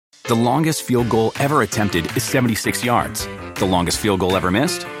The longest field goal ever attempted is 76 yards. The longest field goal ever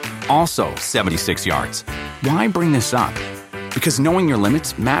missed? Also 76 yards. Why bring this up? Because knowing your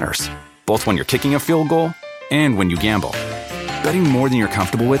limits matters, both when you're kicking a field goal and when you gamble. Betting more than you're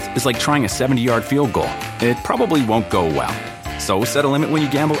comfortable with is like trying a 70-yard field goal. It probably won't go well. So set a limit when you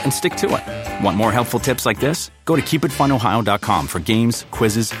gamble and stick to it. Want more helpful tips like this? Go to keepitfunohio.com for games,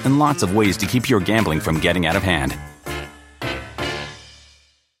 quizzes, and lots of ways to keep your gambling from getting out of hand.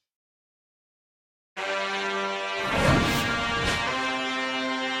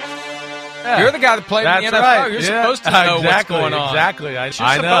 You're the guy that played in the NFL. Right. You're supposed to know what's going on. Exactly. You're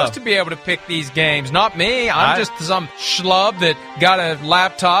supposed to be able to pick these games, not me. I'm just some schlub that got a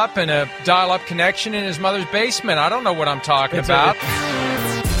laptop and a dial-up connection in his mother's basement. I don't know what I'm talking about.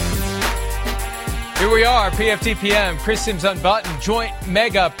 Here we are, PFTPM, Chris Sims Unbuttoned, joint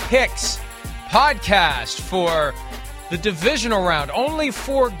mega picks podcast for the divisional round. Only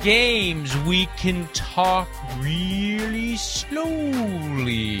 4 games. We can talk really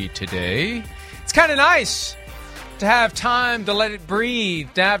slowly today. It's kind of nice to have time to let it breathe,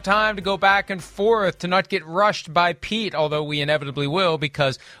 to have time to go back and forth, to not get rushed by Pete, although we inevitably will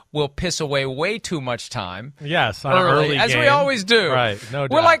because we'll piss away way too much time. Yes, on early as game. we always do. Right, no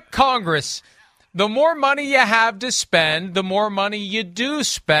doubt. We're like Congress. The more money you have to spend, the more money you do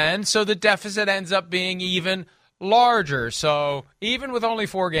spend, so the deficit ends up being even larger. So even with only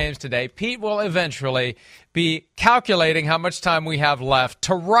 4 games today, Pete will eventually be calculating how much time we have left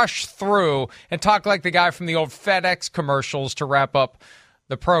to rush through and talk like the guy from the old FedEx commercials to wrap up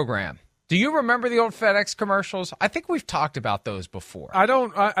the program. Do you remember the old FedEx commercials? I think we've talked about those before. I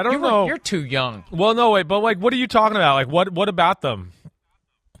don't know. You're too young. Well, no, wait, but like, what are you talking about? Like, what about them?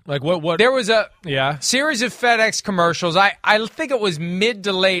 Like, what? There was a Yeah. series of FedEx commercials. I think it was mid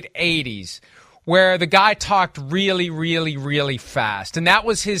to late 80s. Where the guy talked really, really, really fast. And that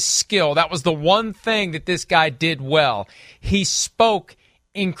was his skill. That was the one thing that this guy did well. He spoke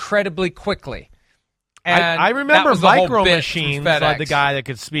incredibly quickly. And I remember Micro Machines, like the guy that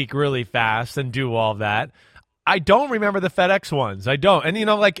could speak really fast and do all that. I don't remember the FedEx ones. I don't. And,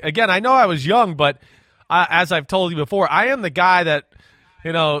 again, I know I was young, but as I've told you before, I am the guy that,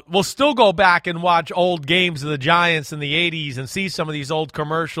 we'll still go back and watch old games of the Giants in the 80s and see some of these old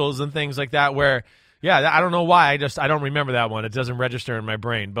commercials and things like that where, I don't know why. I don't remember that one. It doesn't register in my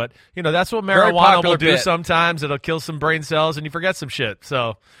brain. But, that's what marijuana will do sometimes. It'll kill some brain cells and you forget some shit.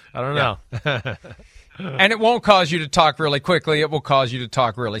 So, I don't know. And it won't cause you to talk really quickly. It will cause you to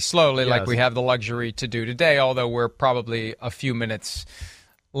talk really slowly like Yes. we have the luxury to do today, although we're probably a few minutes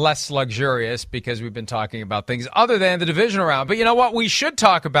less luxurious because we've been talking about things other than the divisional round. But you know what? We should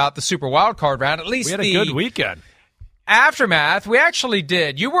talk about the Super Wildcard round, at least We had a good weekend. Aftermath. We actually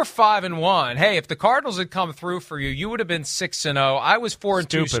did. You were 5-1. Hey, if the Cardinals had come through for you, you would have been 6-0. I was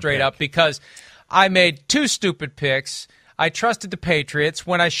 4-2 straight up because I made 2 stupid picks. I trusted the Patriots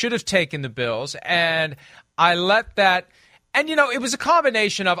when I should have taken the Bills, and I let that... And, it was a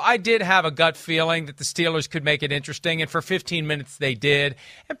combination of I did have a gut feeling that the Steelers could make it interesting, and for 15 minutes they did.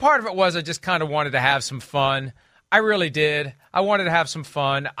 And part of it was I just kind of wanted to have some fun. I really did. I wanted to have some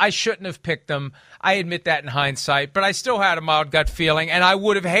fun. I shouldn't have picked them. I admit that in hindsight, but I still had a mild gut feeling, and I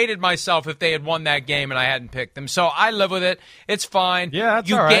would have hated myself if they had won that game and I hadn't picked them. So I live with it. It's fine. Yeah, that's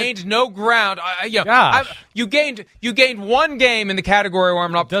you all right. gained no ground. You gained 1 game in the category where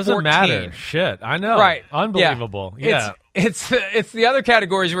I'm up 14. Doesn't matter. Shit, I know. Right. Unbelievable. Yeah. It's the other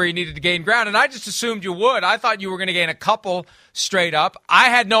categories where you needed to gain ground, and I just assumed you would. I thought you were going to gain a couple straight up. I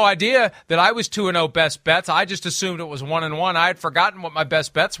had no idea that I was 2-0 best bets. I just assumed it was 1-1. I had forgotten what my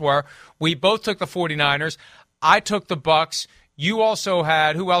best bets were. We both took the 49ers. I took the Bucks. You also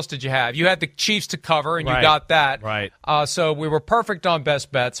had, who else did you have? You had the Chiefs to cover, and you got that. Right. So we were perfect on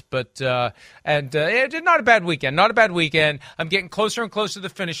best bets, but not a bad weekend. Not a bad weekend. I'm getting closer and closer to the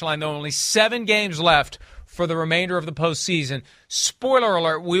finish line, though. Only 7 games left for the remainder of the postseason. Spoiler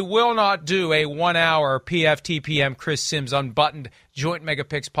alert, we will not do a 1-hour PFTPM Chris Sims Unbuttoned Joint Mega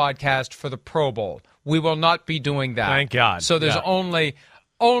Picks podcast for the Pro Bowl. We will not be doing that. Thank God. So there's only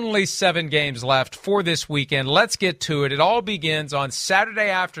 7 games left for this weekend. Let's get to it. It all begins on Saturday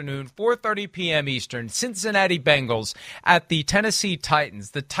afternoon, 4:30 p.m. Eastern, Cincinnati Bengals at the Tennessee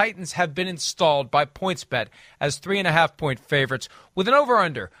Titans. The Titans have been installed by PointsBet as 3.5-point favorites with an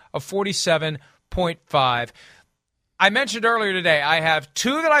over-under of 47.5. I mentioned earlier today I have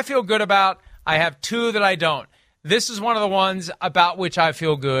 2 that I feel good about. I have 2 that I don't. This is one of the ones about which I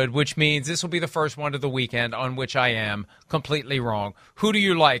feel good, which means this will be the first one of the weekend on which I am completely wrong. Who do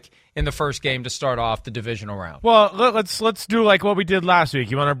you like in the first game to start off the divisional round? Well, let's do like what we did last week.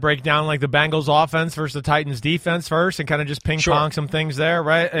 You want to break down like the Bengals offense versus the Titans defense first and kind of just ping-pong some things there,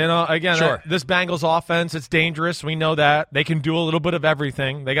 right? Again, this Bengals offense, it's dangerous. We know that. They can do a little bit of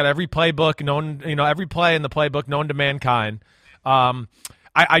everything. They got every playbook known, every play in the playbook known to mankind.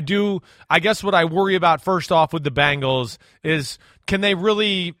 I guess what I worry about first off with the Bengals is, can they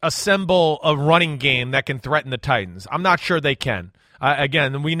really assemble a running game that can threaten the Titans? I'm not sure they can.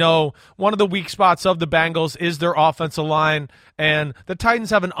 Again, we know one of the weak spots of the Bengals is their offensive line, and the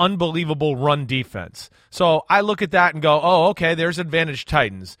Titans have an unbelievable run defense. So I look at that and go, oh, okay, there's advantage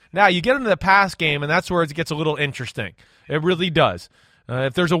Titans. Now, you get into the pass game, and that's where it gets a little interesting. It really does.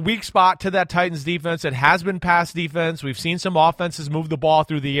 If there's a weak spot to that Titans defense, it has been pass defense. We've seen some offenses move the ball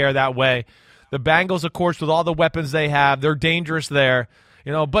through the air that way. The Bengals, of course, with all the weapons they have, they're dangerous there.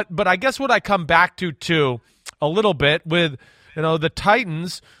 But I guess what I come back to too a little bit with the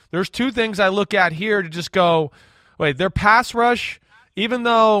Titans, there's two things I look at here to just go, wait, their pass rush, even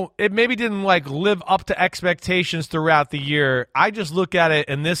though it maybe didn't live up to expectations throughout the year, I just look at it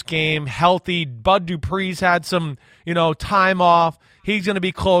in this game healthy. Bud Dupree's had some time off. He's going to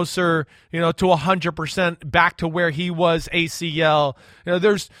be closer, to 100% back to where he was ACL.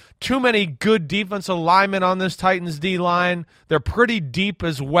 There's too many good defensive linemen on this Titans D-line. They're pretty deep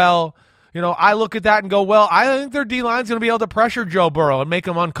as well. I look at that and go, well, I think their D-line's going to be able to pressure Joe Burrow and make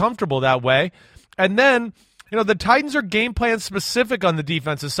him uncomfortable that way. And then, the Titans are game plan specific on the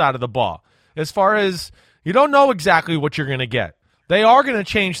defensive side of the ball. As far as you don't know exactly what you're going to get. They are going to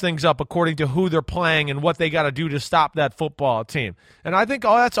change things up according to who they're playing and what they got to do to stop that football team. And I think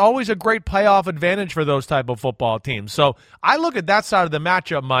that's always a great playoff advantage for those type of football teams. So I look at that side of the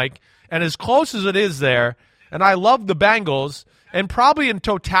matchup, Mike, and as close as it is there, and I love the Bengals, and probably in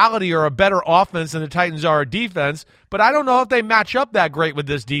totality are a better offense than the Titans are a defense, but I don't know if they match up that great with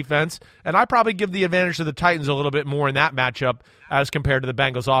this defense, and I probably give the advantage to the Titans a little bit more in that matchup as compared to the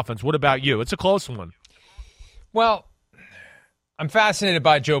Bengals offense. What about you? It's a close one. Well, I'm fascinated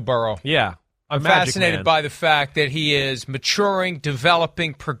by Joe Burrow. Yeah. I'm fascinated by the fact that he is maturing,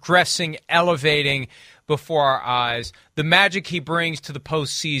 developing, progressing, elevating before our eyes. The magic he brings to the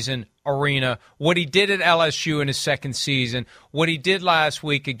postseason arena, what he did at LSU in his second season, what he did last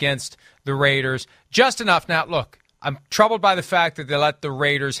week against the Raiders, just enough. Now, look, I'm troubled by the fact that they let the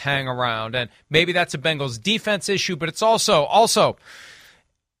Raiders hang around, and maybe that's a Bengals defense issue, but it's also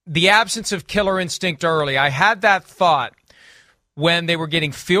the absence of killer instinct early. I had that thought when they were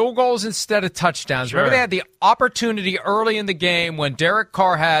getting field goals instead of touchdowns. Sure. Remember, they had the opportunity early in the game when Derek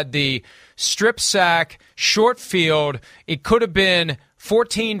Carr had the strip sack, short field. It could have been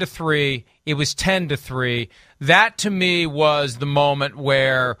 14-3. It was 10-3. That, to me, was the moment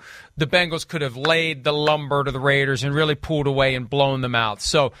where the Bengals could have laid the lumber to the Raiders and really pulled away and blown them out.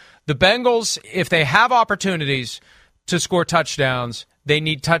 So the Bengals, if they have opportunities to score touchdowns, they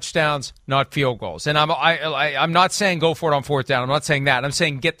need touchdowns, not field goals. And I'm not saying go for it on fourth down. I'm not saying that. I'm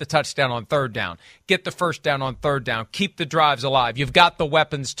saying get the touchdown on third down. Get the first down on third down. Keep the drives alive. You've got the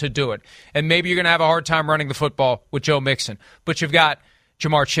weapons to do it. And maybe you're going to have a hard time running the football with Joe Mixon. But you've got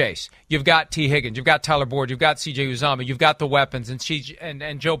Jamar Chase. You've got T. Higgins. You've got Tyler Boyd. You've got C.J. Uzomah. You've got the weapons.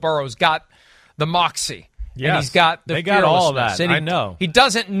 And Joe Burrow's got the moxie. Yes, and he's got the they got all of that. And I know. He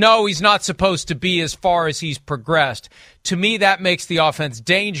doesn't know he's not supposed to be as far as he's progressed. To me, that makes the offense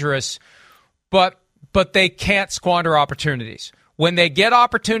dangerous, but they can't squander opportunities. When they get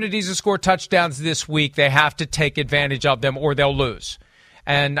opportunities to score touchdowns this week, they have to take advantage of them or they'll lose.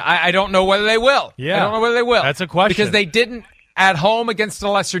 And I don't know whether they will. Yeah. I don't know whether they will. That's a question. Because they didn't at home against a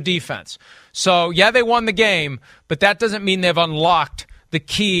lesser defense. So, yeah, they won the game, but that doesn't mean they've unlocked the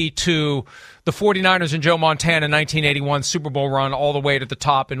key to the 49ers and Joe Montana 1981 Super Bowl run all the way to the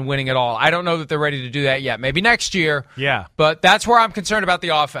top and winning it all. I don't know that they're ready to do that yet. Maybe next year. Yeah. But that's where I'm concerned about the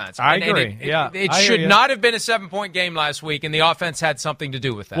offense. I agree. It should not have been a 7-point game last week, and the offense had something to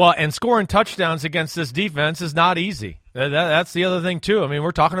do with that. Well, and scoring touchdowns against this defense is not easy. That's the other thing, too. I mean,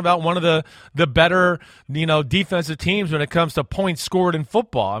 we're talking about one of the better, defensive teams when it comes to points scored in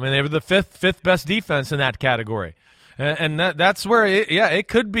football. I mean, they were the fifth best defense in that category. And that's where, it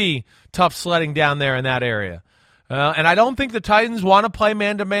could be tough sledding down there in that area. And I don't think the Titans want to play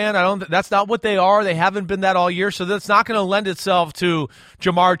man-to-man. That's not what they are. They haven't been that all year, so that's not going to lend itself to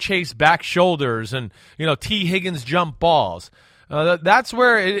Jamar Chase back shoulders and, T. Higgins jump balls. That's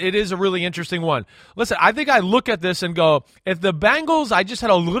where it is a really interesting one. Listen, I think I look at this and go, if the Bengals, I just had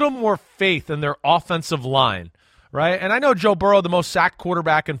a little more faith in their offensive line, right? And I know Joe Burrow, the most sacked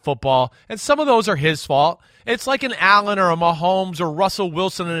quarterback in football, and some of those are his fault. It's like an Allen or a Mahomes or Russell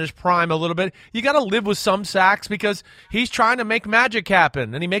Wilson in his prime a little bit. You got to live with some sacks because he's trying to make magic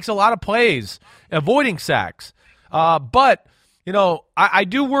happen, and he makes a lot of plays avoiding sacks. But, I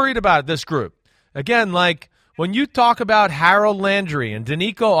do worried about this group. Again, like when you talk about Harold Landry and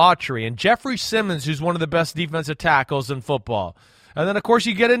Danico Autry and Jeffrey Simmons, who's one of the best defensive tackles in football, and then, of course,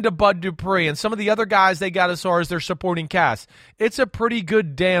 you get into Bud Dupree and some of the other guys they got as far as their supporting cast. It's a pretty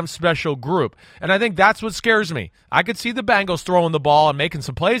good damn special group, and I think that's what scares me. I could see the Bengals throwing the ball and making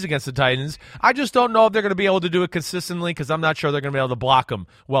some plays against the Titans. I just don't know if they're going to be able to do it consistently because I'm not sure they're going to be able to block them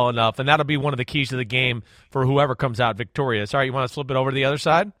well enough, and that'll be one of the keys to the game for whoever comes out victorious. All right, you want to flip it over to the other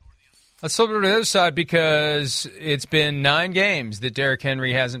side? Let's flip it to the other side because it's been 9 games that Derrick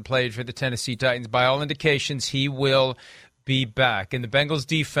Henry hasn't played for the Tennessee Titans. By all indications, he will be back. And the Bengals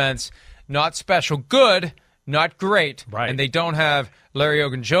defense, not special. Good, not great. Right. And they don't have Larry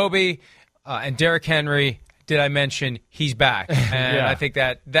Ogunjobi and Derrick Henry. Did I mention he's back? And yeah. I think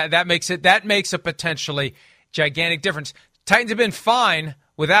that makes a potentially gigantic difference. Titans have been fine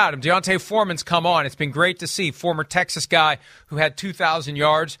without him. D'Onta Foreman's come on. It's been great to see. Former Texas guy who had 2,000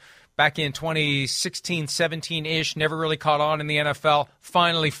 yards back in 2016, 17-ish, never really caught on in the NFL,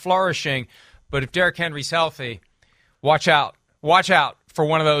 finally flourishing. But if Derrick Henry's healthy, watch out. Watch out for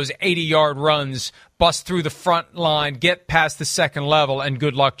one of those 80-yard runs, bust through the front line, get past the second level, and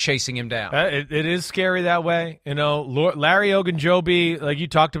good luck chasing him down. It is scary that way. Larry Ogunjobi, like you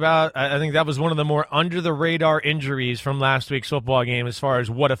talked about, I think that was one of the more under-the-radar injuries from last week's football game as far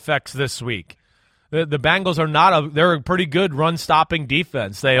as what affects this week. The Bengals they're a pretty good run-stopping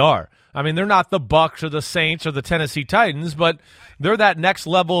defense. They are. I mean, they're not the Bucs or the Saints or the Tennessee Titans, but they're that next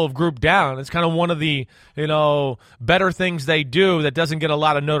level of group down. It's kind of one of the, better things they do that doesn't get a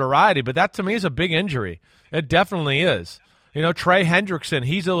lot of notoriety, but that to me is a big injury. It definitely is. Trey Hendrickson,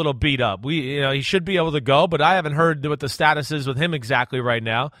 he's a little beat up. He should be able to go, but I haven't heard what the status is with him exactly right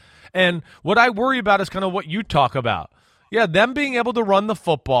now. And what I worry about is kind of what you talk about. Yeah, them being able to run the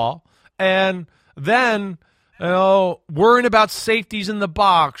football and then worrying about safeties in the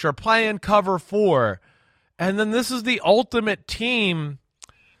box or playing cover 4. And then this is the ultimate team,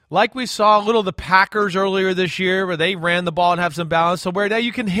 like we saw a little the Packers earlier this year where they ran the ball and have some balance, so where now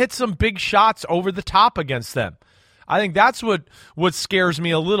you can hit some big shots over the top against them. I think that's what scares me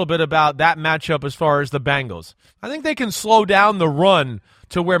a little bit about that matchup as far as the Bengals. I think they can slow down the run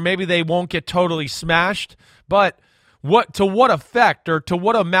to where maybe they won't get totally smashed, but to what effect or to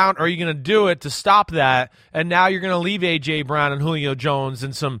what amount are you going to do it to stop that? And now you're going to leave A.J. Brown and Julio Jones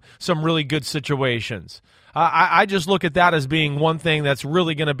in some really good situations. I just look at that as being one thing that's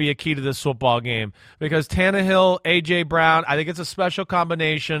really going to be a key to this football game because Tannehill, A.J. Brown, I think it's a special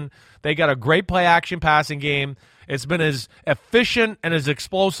combination. They got a great play-action passing game. It's been as efficient and as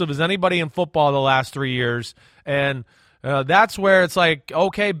explosive as anybody in football the last 3 years. And that's where it's like,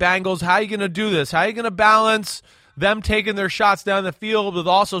 okay, Bengals, how are you going to do this? How are you going to balance them taking their shots down the field with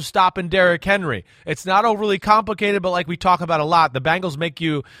also stopping Derrick Henry? It's not overly complicated, but like we talk about a lot,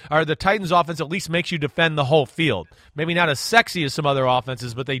 the Titans offense at least makes you defend the whole field. Maybe not as sexy as some other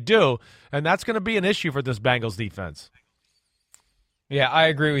offenses, but they do, and that's going to be an issue for this Bengals defense. Yeah, I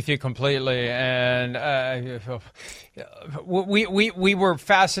agree with you completely, and we were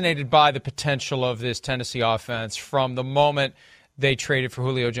fascinated by the potential of this Tennessee offense from the moment they traded for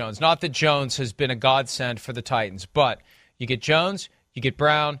Julio Jones. Not that Jones has been a godsend for the Titans, but you get Jones, you get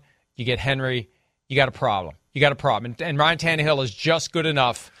Brown, you get Henry, you got a problem. And Ryan Tannehill is just good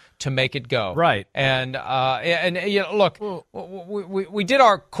enough to make it go. Right. And look, we did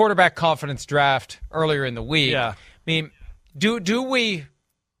our quarterback confidence draft earlier in the week. Yeah. I mean, do we,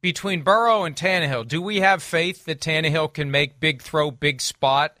 between Burrow and Tannehill, do we have faith that Tannehill can make big throw, big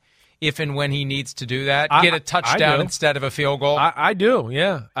spot if and when he needs to do that? Get a touchdown instead of a field goal? I do,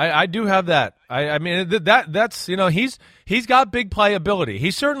 yeah. I do have that. I mean, that's he's got big playability.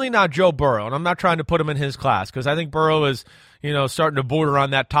 He's certainly not Joe Burrow, and I'm not trying to put him in his class because I think Burrow is, starting to border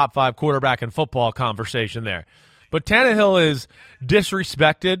on that top 5 quarterback in football conversation there. But Tannehill is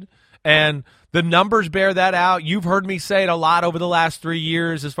disrespected, and the numbers bear that out. You've heard me say it a lot over the last 3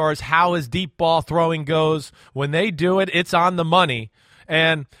 years as far as how his deep ball throwing goes. When they do it, it's on the money.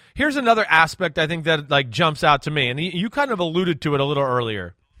 And here's another aspect I think that jumps out to me, and you kind of alluded to it a little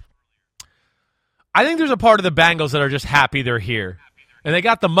earlier. I think there's a part of the Bengals that are just happy they're here, and they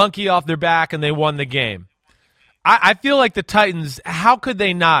got the monkey off their back and they won the game. I feel like the Titans, how could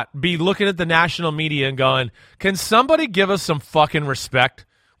they not be looking at the national media and going, can somebody give us some fucking respect?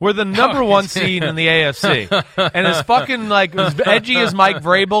 We're the number one seed in the AFC. And as fucking, like, as edgy as Mike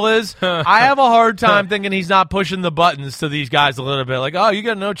Vrabel is, I have a hard time thinking he's not pushing the buttons to these guys a little bit. Like, oh, you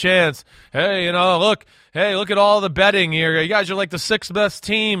got no chance. Hey, look at all the betting here. You guys are like the 6th best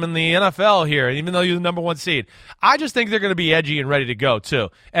team in the NFL here, even though you're the number one seed. I just think they're going to be edgy and ready to go, too.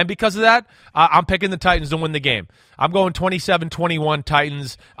 And because of that, I'm picking the Titans to win the game. I'm going 27-21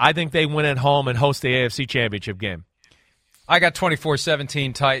 Titans. I think they win at home and host the AFC Championship game. I got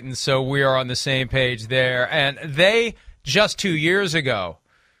 24-17 Titans, so we are on the same page there. And they, just 2 years ago,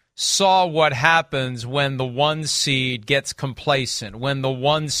 saw what happens when the 1 seed gets complacent, when the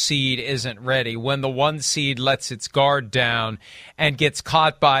 1 seed isn't ready, when the 1 seed lets its guard down and gets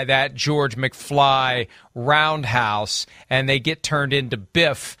caught by that George McFly roundhouse, and they get turned into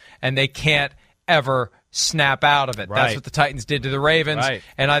Biff, and they can't ever snap out of it. Right. That's what the Titans did to the Ravens, right.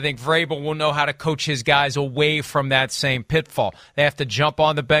 And I think Vrabel will know how to coach his guys away from that same pitfall. They have to jump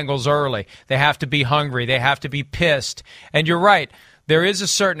on the Bengals early. They have to be hungry. They have to be pissed. And you're right. There is a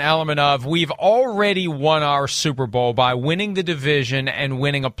certain element of we've already won our Super Bowl by winning the division and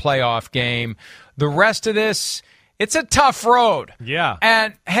winning a playoff game. The rest of this, it's a tough road. Yeah.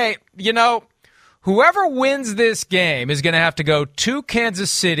 And, hey, whoever wins this game is going to have to go to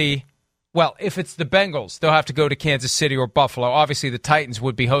Kansas City. Well, if it's the Bengals, they'll have to go to Kansas City or Buffalo. Obviously, the Titans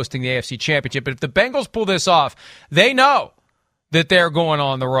would be hosting the AFC Championship. But if the Bengals pull this off, they know that they're going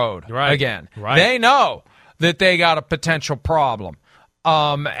on the road again. Right. They know that they got a potential problem.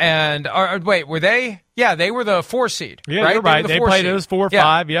 Wait, were they? Yeah, they were the 4 seed. Yeah, right? You're right. They played it as 4 or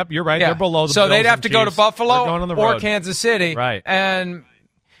 5. Yep, you're right. Yeah. They're below the So Bills they'd have to go to Buffalo or Kansas City. Right. And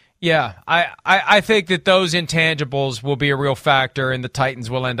yeah, I think that those intangibles will be a real factor, and the Titans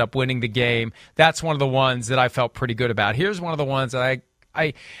will end up winning the game. That's one of the ones that I felt pretty good about. Here's one of the ones that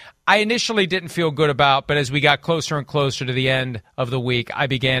I initially didn't feel good about, but as we got closer and closer to the end of the week, I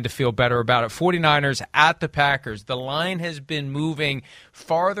began to feel better about it. 49ers at the Packers. The line has been moving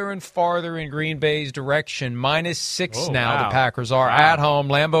farther and farther in Green Bay's direction. -6 now, wow. The Packers are at home,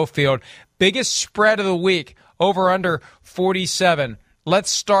 Lambeau Field. Biggest spread of the week, over under 47.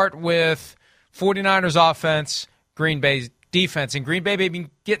 Let's start with 49ers offense, Green Bay's defense. And Green Bay may be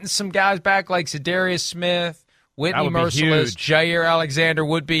getting some guys back like Zadarius Smith, Whitney Merciless, Jair Alexander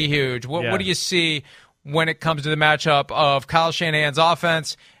would be huge. What do you see when it comes to the matchup of Kyle Shanahan's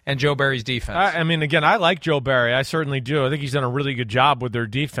offense and Joe Barry's defense? I mean, again, I like Joe Barry. I certainly do. I think he's done a really good job with their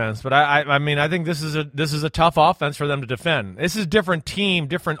defense. But I mean, I think this is a tough offense for them to defend. This is a different team,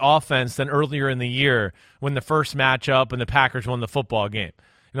 different offense than earlier in the year when the first matchup and the Packers won the football game.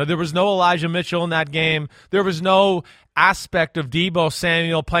 There was no Elijah Mitchell in that game. There was no aspect of Deebo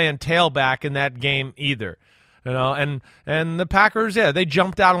Samuel playing tailback in that game either. And the Packers, they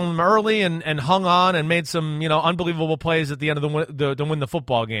jumped out on them early and hung on and made some, unbelievable plays at the end of to win the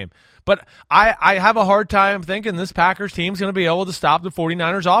football game. But I have a hard time thinking this Packers team's going to be able to stop the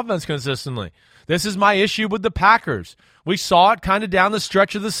 49ers offense consistently. This is my issue with the Packers. We saw it kind of down the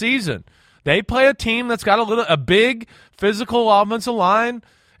stretch of the season. They play a team that's got a big physical offensive line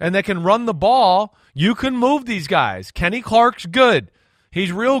and they can run the ball. You can move these guys. Kenny Clark's good.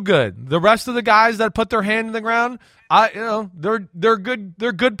 He's real good. The rest of the guys that put their hand in the ground, they're good.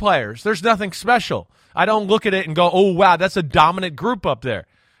 They're good players. There's nothing special. I don't look at it and go, "Oh wow, that's a dominant group up there."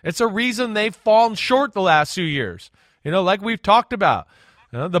 It's a reason they've fallen short the last 2 years. Like we've talked about.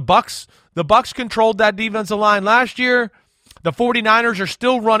 The Bucks controlled that defensive line last year. The 49ers are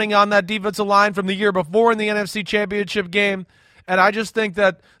still running on that defensive line from the year before in the NFC Championship game. And I just think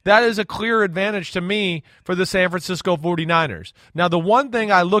that is a clear advantage to me for the San Francisco 49ers. Now, the one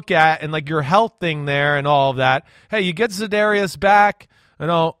thing I look at, and like your health thing there and all of that, hey, you get Zadarius back.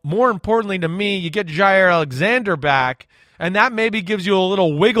 More importantly to me, you get Jair Alexander back, and that maybe gives you a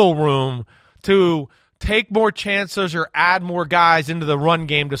little wiggle room to take more chances or add more guys into the run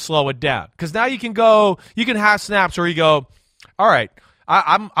game to slow it down. Because now you can have snaps where you go, all right,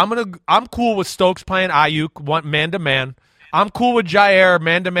 I'm cool with Stokes playing Ayuk man-to-man. I'm cool with Jair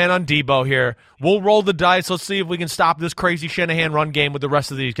man-to-man on Deebo here. We'll roll the dice. Let's see if we can stop this crazy Shanahan run game with the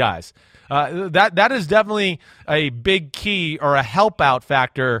rest of these guys. That is definitely a big key or a help-out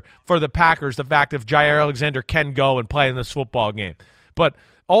factor for the Packers, the fact if Jair Alexander can go and play in this football game. But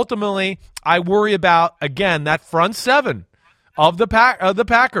ultimately, I worry about, again, that front seven of the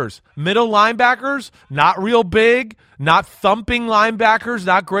Packers. Middle linebackers, not real big, not thumping linebackers,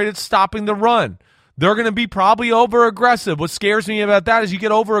 not great at stopping the run. They're going to be probably over-aggressive. What scares me about that is you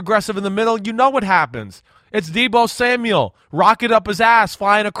get over-aggressive in the middle, you know what happens. It's Deebo Samuel, rocket up his ass,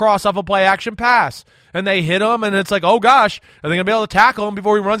 flying across off a play-action pass. And they hit him, and it's like, oh, gosh, are they going to be able to tackle him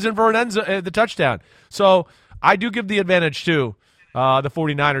before he runs in for the touchdown? So I do give the advantage to the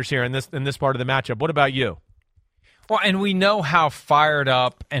 49ers here in this part of the matchup. What about you? Well, and we know how fired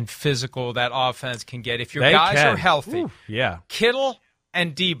up and physical that offense can get. If your guys are healthy, Kittle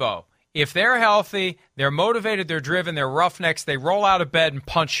and Debo, if they're healthy, they're motivated, they're driven, they're roughnecks, they roll out of bed and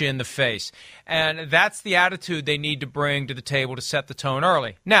punch you in the face. And that's the attitude they need to bring to the table to set the tone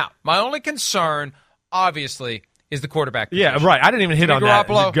early. Now, my only concern, obviously, is the quarterback position. Yeah, right. I didn't even hit on that.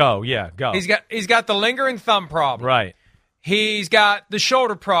 Go. He's got the lingering thumb problem. Right. He's got the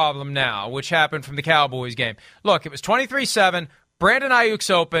shoulder problem now, which happened from the Cowboys game. Look, it was 23-7. Brandon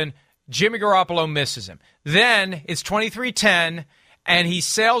Ayuk's open. Jimmy Garoppolo misses him. Then it's 23-10, and he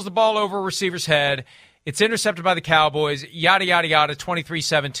sails the ball over a receiver's head. It's intercepted by the Cowboys, yada, yada, yada,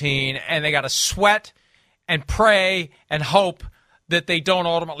 23-17, and they got to sweat and pray and hope that they don't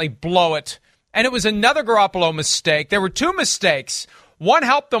ultimately blow it. And it was another Garoppolo mistake. There were two mistakes. One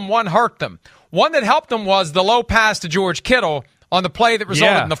helped them, one hurt them. One that helped them was the low pass to George Kittle on the play that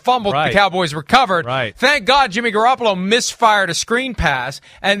resulted in the fumble that the Cowboys recovered. Right. Thank God Jimmy Garoppolo misfired a screen pass.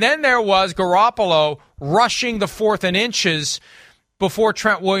 And then there was Garoppolo rushing the 4th and inches before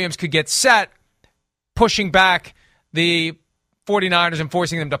Trent Williams could get set, pushing back the 49ers and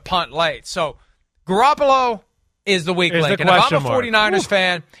forcing them to punt late. So Garoppolo is the weak link. And if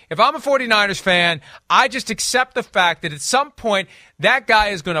I'm a 49ers fan, I just accept the fact that at some point that guy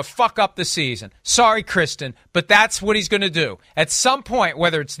is going to fuck up the season. Sorry, Kristen, but that's what he's going to do. At some point,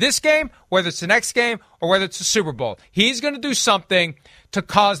 whether it's this game, whether it's the next game, or whether it's the Super Bowl, he's going to do something to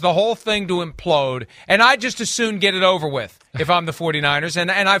cause the whole thing to implode, and I just as soon get it over with if I'm the 49ers,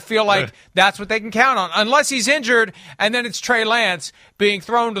 and I feel like that's what they can count on, unless he's injured, and then it's Trey Lance being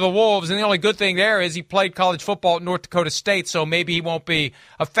thrown to the Wolves, and the only good thing there is he played college football at North Dakota State, so maybe he won't be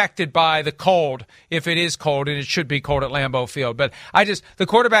affected by the cold, if it is cold, and it should be cold at Lambeau Field. But the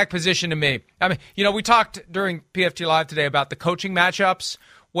quarterback position to me, I mean, we talked during PFT Live today about the coaching matchups.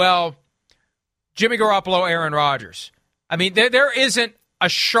 Well, Jimmy Garoppolo, Aaron Rodgers. I mean, there isn't a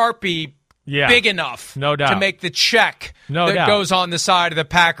Sharpie big enough to make the check that goes on the side of the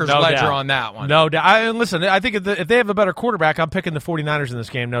Packers ledger on that one. No doubt. Listen, I think if they have a better quarterback, I'm picking the 49ers in this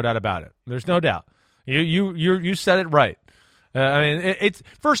game, no doubt about it. There's no doubt. You said it right. I mean, it's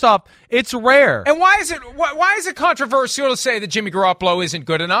first off, it's rare. And why is it controversial to say that Jimmy Garoppolo isn't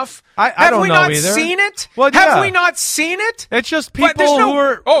good enough? I don't know either. Have we not seen it? Well, have we not seen it? It's just people who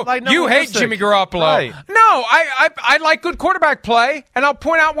are you hate Jimmy Garoppolo. Right. No, I like good quarterback play, and I'll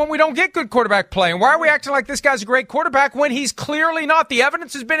point out when we don't get good quarterback play. And why are we acting like this guy's a great quarterback when he's clearly not? The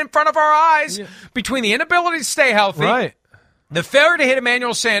evidence has been in front of our eyes between the inability to stay healthy. Right. The failure to hit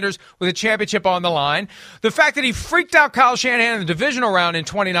Emmanuel Sanders with a championship on the line. The fact that he freaked out Kyle Shanahan in the divisional round in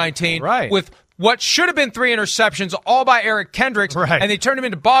 2019 with what should have been 3 interceptions, all by Eric Kendricks, and they turned him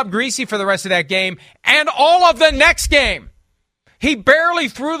into Bob Greasy for the rest of that game and all of the next game. He barely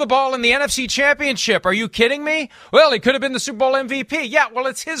threw the ball in the NFC Championship. Are you kidding me? Well, he could have been the Super Bowl MVP. Yeah, well,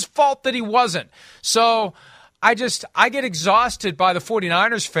 it's his fault that he wasn't. So I get exhausted by the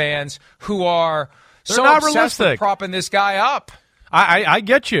 49ers fans who are so not obsessed realistic with propping this guy up. I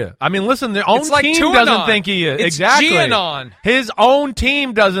get you. I mean, listen, their own team doesn't think he is. It's exactly. Gianon. His own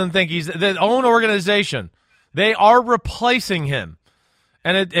team doesn't think he's the own organization. They are replacing him,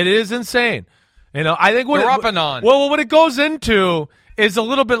 and it is insane. I think what what it goes into is a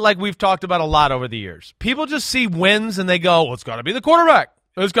little bit like we've talked about a lot over the years. People just see wins and they go, "Well, it's got to be the quarterback.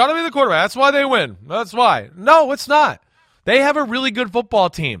 It's got to be the quarterback. That's why they win. That's why." No, it's not. They have a really good football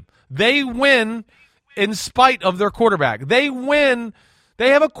team. They win in spite of their quarterback. They win.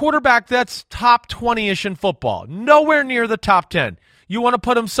 They have a quarterback that's top 20-ish in football. Nowhere near the top 10. You want to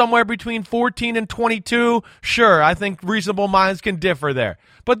put him somewhere between 14 and 22? Sure, I think reasonable minds can differ there.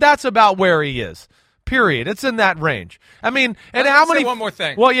 But that's about where he is. Period. It's in that range. I mean, and how many? Say one more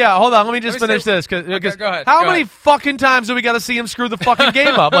thing. Well, yeah. Hold on. Let me just finish this. Okay, go ahead. How many fucking times do we got to see him screw the fucking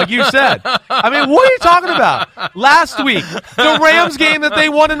game up? Like you said. I mean, what are you talking about? Last week, the Rams game that they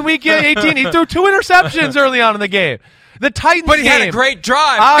won in Week 18, he threw 2 interceptions early on in the game. The Titans game. But he had a great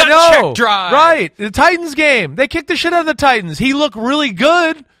drive. I know. Check drive. Right. The Titans game. They kicked the shit out of the Titans. He looked really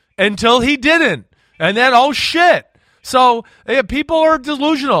good until he didn't. And then, oh shit. So people are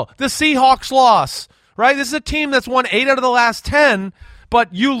delusional. The Seahawks loss. Right? This is a team that's won 8 out of the last 10,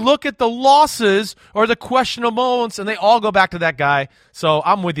 but you look at the losses or the questionable moments, and they all go back to that guy. So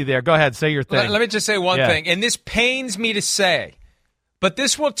I'm with you there. Go ahead. Say your thing. Let me just say one thing, and this pains me to say, but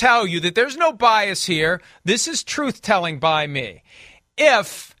this will tell you that there's no bias here. This is truth-telling by me.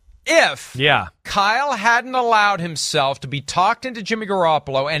 If Kyle hadn't allowed himself to be talked into Jimmy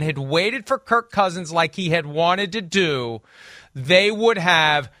Garoppolo and had waited for Kirk Cousins like he had wanted to do, they would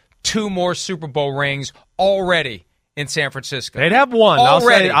have 2 more Super Bowl rings already in San Francisco. They'd have one. I'll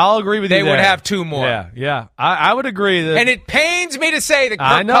agree with you there. They would have two more. Yeah. I would agree. And it pains me to say that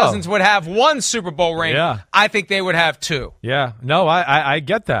Kirk Cousins would have one Super Bowl ring. Yeah. I think they would have two. Yeah. No, I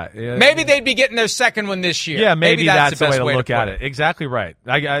get that. Yeah. Maybe they'd be getting their second one this year. Yeah, maybe that's the way to look at it. Exactly right.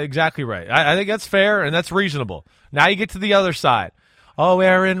 Exactly right. I think that's fair and that's reasonable. Now you get to the other side. Oh,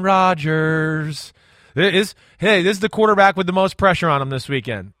 Aaron Rodgers. This is the quarterback with the most pressure on him this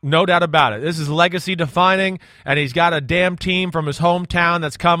weekend. No doubt about it. This is legacy defining, and he's got a damn team from his hometown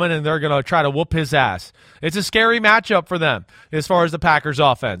that's coming, and they're going to try to whoop his ass. It's a scary matchup for them as far as the Packers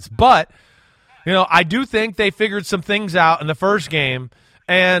offense. But, I do think they figured some things out in the first game,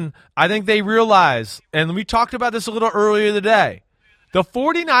 and I think they realize, and we talked about this a little earlier today, the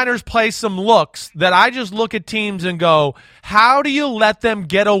 49ers play some looks that I just look at teams and go, how do you let them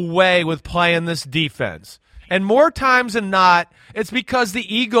get away with playing this defense? And more times than not, it's because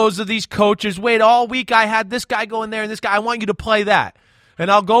the egos of these coaches, wait, all week I had this guy go in there and this guy, I want you to play that. And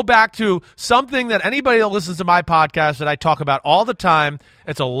I'll go back to something that anybody that listens to my podcast that I talk about all the time.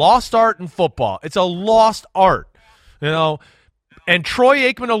 It's a lost art in football. It's a lost art, And Troy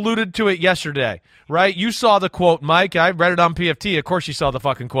Aikman alluded to it yesterday, right? You saw the quote, Mike. I read it on PFT. Of course you saw the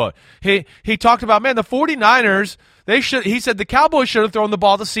fucking quote. He talked about, the 49ers, he said the Cowboys should have thrown the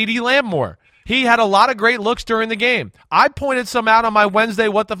ball to CeeDee Lamb more. He had a lot of great looks during the game. I pointed some out on my Wednesday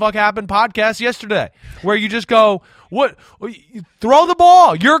What the Fuck Happened podcast yesterday, where you just go, what? Throw the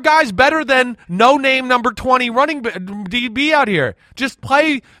ball. Your guy's better than no-name number 20 running DB out here. Just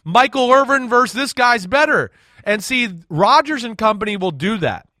play Michael Irvin versus this guy's better. And see, Rodgers and company will do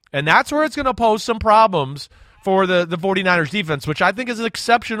that. And that's where it's going to pose some problems for the 49ers defense, which I think is an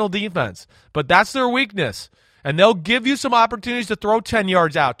exceptional defense. But that's their weakness. And they'll give you some opportunities to throw 10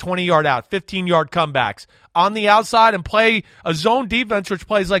 yards out, 20-yard out, 15-yard comebacks on the outside and play a zone defense, which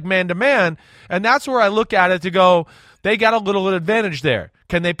plays like man-to-man. And that's where I look at it to go, they got a little advantage there.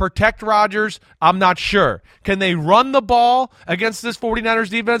 Can they protect Rodgers? I'm not sure. Can they run the ball against this 49ers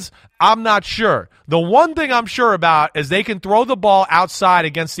defense? I'm not sure. The one thing I'm sure about is they can throw the ball outside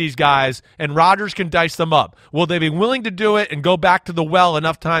against these guys, and Rodgers can dice them up. Will they be willing to do it and go back to the well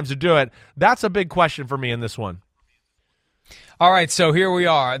enough times to do it? That's a big question for me in this one. All right, so here we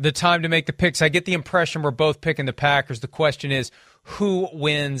are. The time to make the picks. I get the impression we're both picking the Packers. The question is, who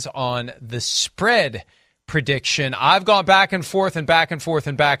wins on the spread prediction? I've gone back and forth and back and forth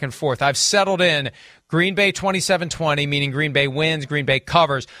and back and forth. I've settled in Green Bay 27-20, meaning Green Bay wins, Green Bay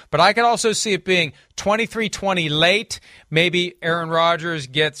covers. But I could also see it being 23-20 late. Maybe Aaron Rodgers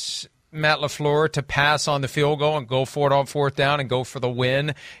gets Matt LaFleur to pass on the field goal and go for it on fourth down and go for the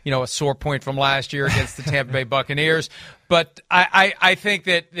win. A sore point from last year against the Tampa Bay Buccaneers. But I think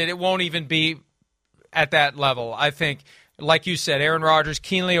that it won't even be at that level. I think, like you said, Aaron Rodgers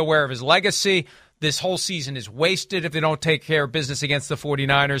keenly aware of his legacy. This whole season is wasted if they don't take care of business against the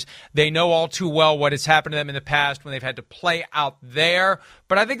 49ers. They know all too well what has happened to them in the past when they've had to play out there.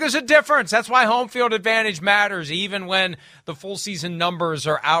 But I think there's a difference. That's why home field advantage matters, even when the full season numbers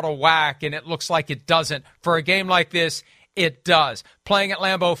are out of whack and it looks like it doesn't. For a game like this, it does. Playing at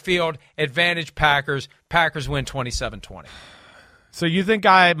Lambeau Field, advantage Packers. Packers win 27-20. So you think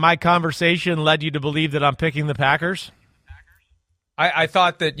my conversation led you to believe that I'm picking the Packers? I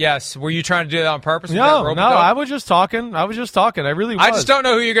thought that, yes. Were you trying to do that on purpose? No, I was just talking. I really was. I just don't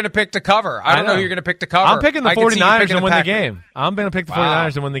know who you're going to pick to cover. I don't know who you're going to pick to cover. I'm picking the 49ers to win the game. I'm going to pick the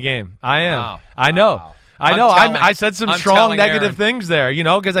 49ers to win the game. I am. Wow. I know. Wow. I know. I said some strong negative things there,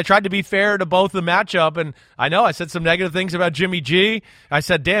 because I tried to be fair to both the matchup, and I know I said some negative things about Jimmy G. I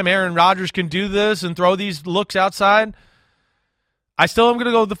said, damn, Aaron Rodgers can do this and throw these looks outside. I still am going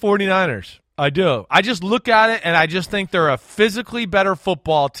to go with the 49ers. I do. I just look at it, and I just think they're a physically better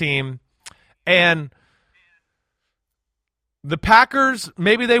football team. And the Packers,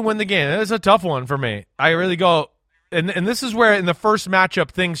 maybe they win the game. It's a tough one for me. I really go, and this is where in the first matchup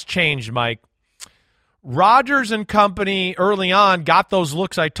things changed, Mike. Rodgers and company early on got those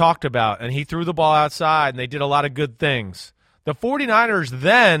looks I talked about, and he threw the ball outside, and they did a lot of good things. The 49ers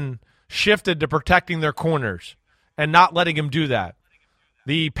then shifted to protecting their corners and not letting him do that.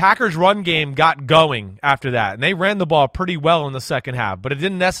 The Packers' run game got going after that, and they ran the ball pretty well in the second half, but it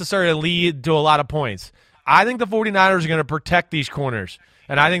didn't necessarily lead to a lot of points. I think the 49ers are going to protect these corners,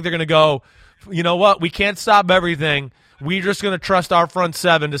 and I think they're going to go, you know what, we can't stop everything. We're just going to trust our front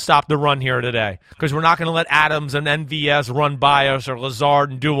seven to stop the run here today because we're not going to let Adams and NVS run by us or Lazard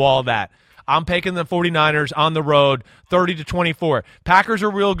and do all that. I'm picking the 49ers on the road, 30-24. Packers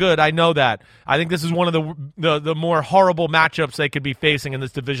are real good. I know that. I think this is one of the more horrible matchups they could be facing in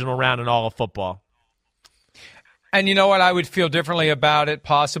this divisional round in all of football. And you know what? I would feel differently about it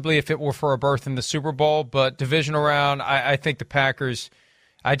possibly if it were for a berth in the Super Bowl. But divisional round, I think the Packers.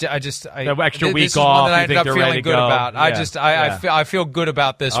 The extra week this is off. One that I ended up they're feeling ready to good go. about. Yeah. I feel good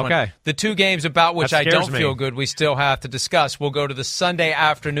about this one. The two games about which I don't feel good, we still have to discuss. We'll go to the Sunday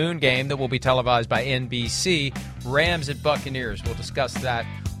afternoon game that will be televised by NBC. Rams at Buccaneers. We'll discuss that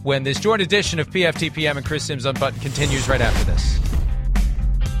when this joint edition of PFTPM and Chris Sims Unbuttoned continues right after this.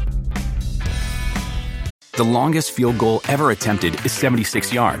 The longest field goal ever attempted is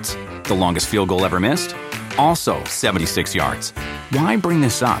 76 yards. The longest field goal ever missed? Also 76 yards. Why bring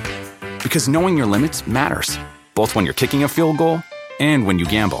this up? Because knowing your limits matters, both when you're kicking a field goal and when you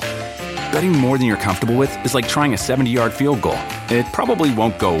gamble. Betting more than you're comfortable with is like trying a 70-yard field goal. It probably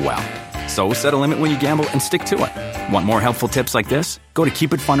won't go well. So set a limit when you gamble and stick to it. Want more helpful tips like this? Go to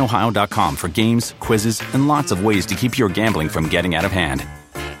keepitfunohio.com for games, quizzes, and lots of ways to keep your gambling from getting out of hand.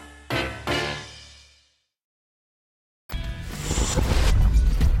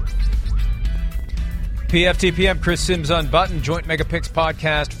 PFTPM, Chris Sims Unbuttoned, Joint Mega Picks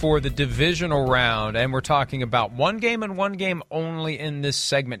podcast for the divisional round. And we're talking about one game and one game only in this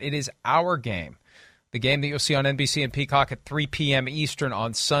segment. It is our game. The game that you'll see on NBC and Peacock at 3 p.m. Eastern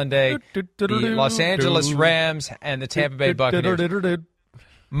on Sunday. The Los Angeles Rams and the Tampa Bay Buccaneers.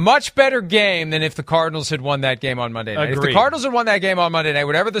 Much better game than if the Cardinals had won that game on Monday night. Agreed. If the Cardinals had won that game on Monday night,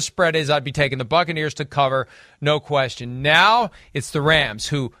 whatever the spread is, I'd be taking the Buccaneers to cover, no question. Now it's the Rams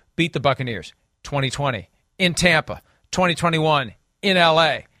who beat the Buccaneers. 2020 in Tampa, 2021 in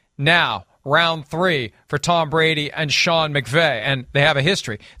L.A. Now, round 3 for Tom Brady and Sean McVay, and they have a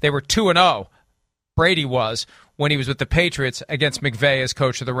history. They were 2-0, Brady was, when he was with the Patriots against McVay as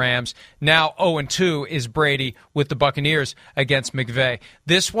coach of the Rams. Now 0-2 is Brady with the Buccaneers against McVay.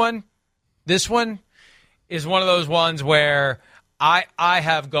 This one is one of those ones where I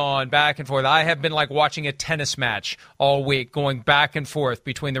have gone back and forth. I have been like watching a tennis match all week, going back and forth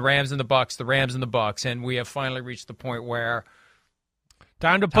between the Rams and the Bucs, and we have finally reached the point where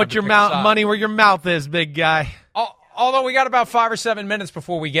time to put your money where your mouth is, big guy. Although we got about 5 or 7 minutes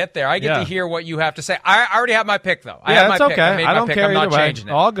before we get there, I get to hear what you have to say. I already have my pick, though. I have my pick. Okay. I made my don't pick. care I'm not way. changing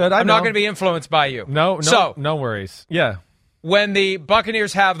it. All good. I'm not going to be influenced by you. No worries. Yeah. When the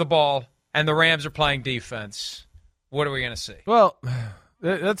Buccaneers have the ball and the Rams are playing defense, what are we going to see? Well,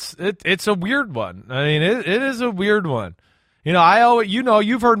 it's a weird one. I mean, it is a weird one.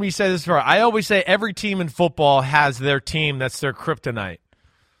 You've heard me say this before. I always say every team in football has their team that's their kryptonite.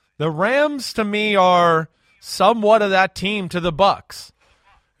 The Rams, to me, are somewhat of that team to the Bucs.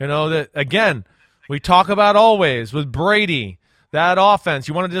 That again, we talk about always with Brady, that offense.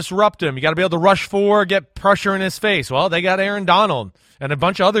 You want to disrupt him. You got to be able to rush forward, get pressure in his face. Well, they got Aaron Donald and a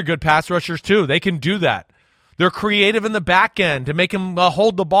bunch of other good pass rushers too. They can do that. They're creative in the back end to make him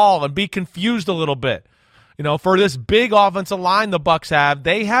hold the ball and be confused a little bit. For this big offensive line the Bucs have,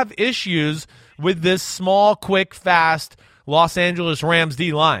 they have issues with this small, quick, fast Los Angeles Rams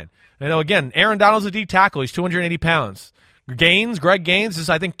D-line. Again, Aaron Donald's a D tackle. He's 280 pounds. Greg Gaines is,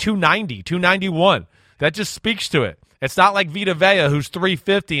 I think, 290, 291. That just speaks to it. It's not like Vita Vea, who's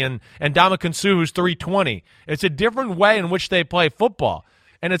 350, and Ndamukong Suh, who's 320. It's a different way in which they play football.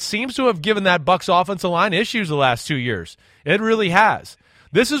 And it seems to have given that Bucs offensive line issues the last 2 years. It really has.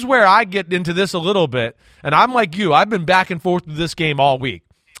 This is where I get into this a little bit, and I'm like you. I've been back and forth with this game all week.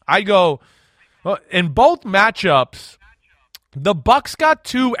 I go, in both matchups, the Bucs got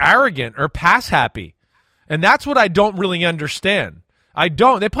too arrogant or pass happy, and that's what I don't really understand.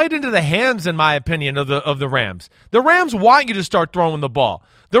 They played into the hands, in my opinion, of the Rams. The Rams want you to start throwing the ball.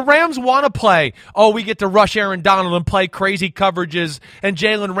 The Rams want to play, we get to rush Aaron Donald and play crazy coverages, and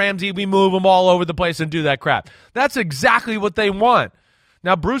Jalen Ramsey, we move them all over the place and do that crap. That's exactly what they want.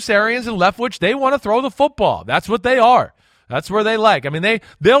 Now, Bruce Arians and Leftwich, they want to throw the football. That's what they are. That's where they like. I mean,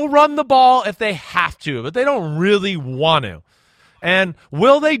 they'll run the ball if they have to, but they don't really want to. And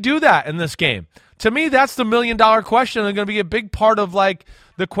will they do that in this game? To me, that's the million-dollar question. It's going to be a big part of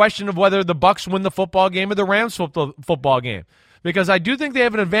the question of whether the Bucs win the football game or the Rams football game. Because I do think they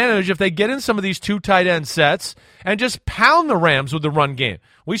have an advantage if they get in some of these two tight end sets and just pound the Rams with the run game.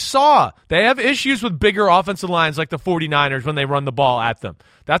 We saw they have issues with bigger offensive lines like the 49ers when they run the ball at them.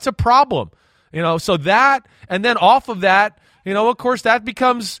 That's a problem. So that, and then off of that, of course, that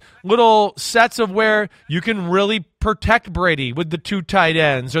becomes little sets of where you can really protect Brady with the two tight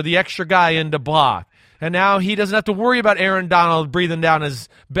ends or the extra guy in to block. And now he doesn't have to worry about Aaron Donald breathing down his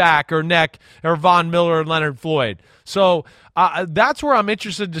back or neck or Von Miller or Leonard Floyd. So that's where I'm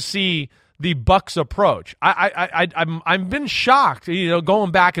interested to see the Bucs approach. I've been shocked,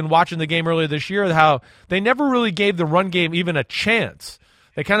 going back and watching the game earlier this year, how they never really gave the run game even a chance.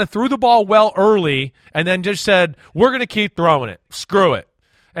 They kind of threw the ball well early and then just said, we're going to keep throwing it. Screw it.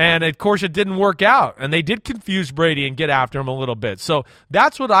 And, of course, it didn't work out. And they did confuse Brady and get after him a little bit. So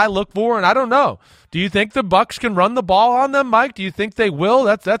that's what I look for, and I don't know. Do you think the Bucs can run the ball on them, Mike? Do you think they will?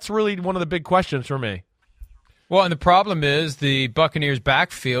 That's really one of the big questions for me. Well, and the problem is the Buccaneers'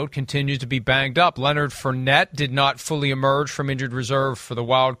 backfield continues to be banged up. Leonard Fournette did not fully emerge from injured reserve for the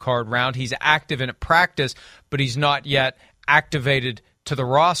wild card round. He's active in practice, but he's not yet activated to the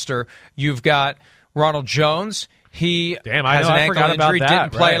roster. You've got Ronald Jones. He has an ankle injury, didn't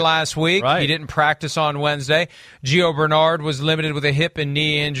play last week. He didn't practice on Wednesday. Gio Bernard was limited with a hip and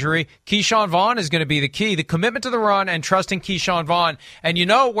knee injury. Keyshawn Vaughn is going to be the key. The commitment to the run and trusting Keyshawn Vaughn. And you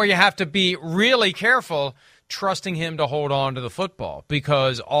know where you have to be really careful, trusting him to hold on to the football,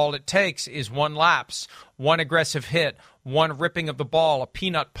 because all it takes is one lapse, one aggressive hit, one ripping of the ball, a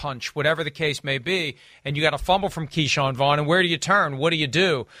peanut punch, whatever the case may be, and you got a fumble from Keyshawn Vaughn, and where do you turn? What do you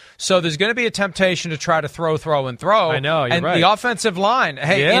do? So there's going to be a temptation to try to throw. I know, you're right. And the offensive line,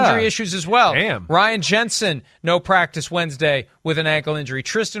 injury issues as well. Damn. Ryan Jensen, no practice Wednesday with an ankle injury.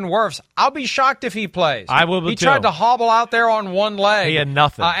 Tristan Wirfs, I'll be shocked if he plays. I will be He too. tried to hobble out there on one leg. He had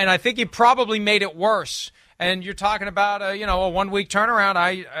nothing. And I think he probably made it worse. And you're talking about a 1 week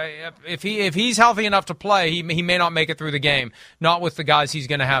turnaround. If he's healthy enough to play, he may not make it through the game. Not with the guys he's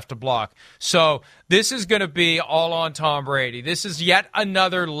going to have to block. So this is going to be all on Tom Brady. This is yet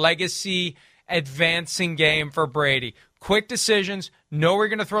another legacy advancing game for Brady. Quick decisions. Know where you're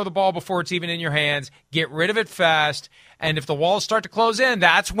going to throw the ball before it's even in your hands. Get rid of it fast. And if the walls start to close in,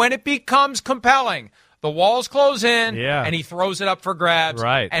 that's when it becomes compelling. The walls close in, and he throws it up for grabs.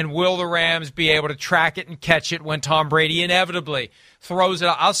 Right. And will the Rams be able to track it and catch it when Tom Brady inevitably throws it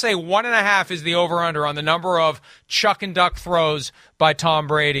up? I'll say 1.5 is the over-under on the number of chuck and duck throws by Tom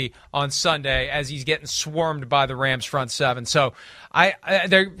Brady on Sunday as he's getting swarmed by the Rams front seven. So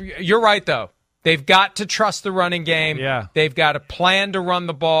you're right, though. They've got to trust the running game. Yeah. They've got to plan to run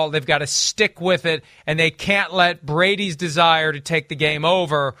the ball. They've got to stick with it, and they can't let Brady's desire to take the game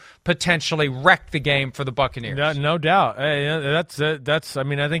over potentially wreck the game for the Buccaneers. No doubt. Hey, that's. I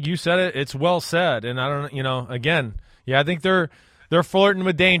mean, I think you said it. It's well said. And I don't. Again, I think they're flirting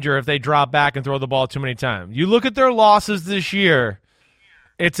with danger if they drop back and throw the ball too many times. You look at their losses this year.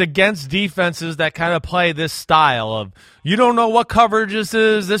 It's against defenses that kind of play this style of, you don't know what coverage this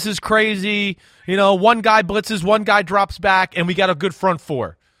is. This is crazy. One guy blitzes, one guy drops back, and we got a good front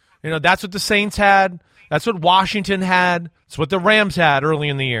four. That's what the Saints had. That's what Washington had. It's what the Rams had early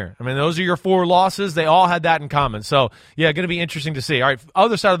in the year. I mean, those are your 4 losses. They all had that in common. So, going to be interesting to see. All right,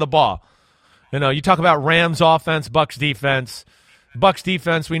 other side of the ball. You talk about Rams offense, Bucs defense. Bucs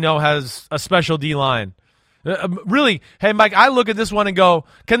defense we know has a special D-line. Really, hey, Mike, I look at this one and go,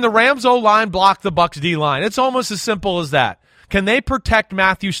 can the Rams O-line block the Bucs D-line? It's almost as simple as that. Can they protect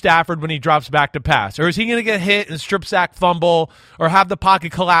Matthew Stafford when he drops back to pass? Or is he going to get hit and strip sack fumble or have the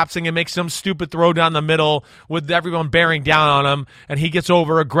pocket collapsing and make some stupid throw down the middle with everyone bearing down on him and he gets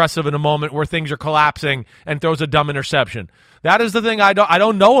over aggressive in a moment where things are collapsing and throws a dumb interception? That is the thing I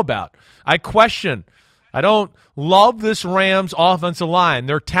don't know about. I question. I don't love this Rams offensive line,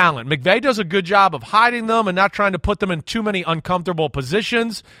 their talent. McVay does a good job of hiding them and not trying to put them in too many uncomfortable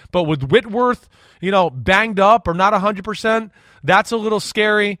positions. But with Whitworth, banged up or not 100%, that's a little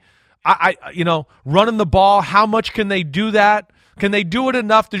scary. Running the ball, how much can they do that? Can they do it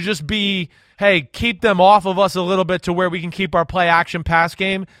enough to just be, hey, keep them off of us a little bit to where we can keep our play action pass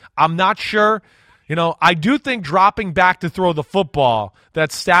game? I'm not sure. I do think dropping back to throw the football,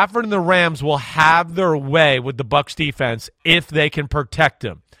 that Stafford and the Rams will have their way with the Bucs defense if they can protect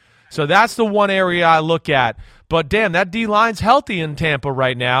him. So that's the one area I look at. But, damn, that D-line's healthy in Tampa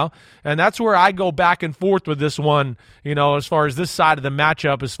right now, and that's where I go back and forth with this one, as far as this side of the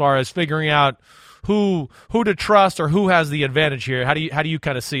matchup, as far as figuring out who to trust or who has the advantage here. How do you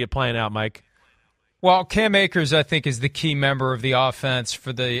kind of see it playing out, Mike? Well, Cam Akers, I think, is the key member of the offense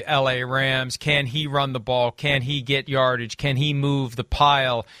for the L.A. Rams. Can he run the ball? Can he get yardage? Can he move the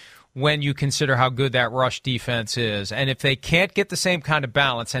pile when you consider how good that rush defense is? And if they can't get the same kind of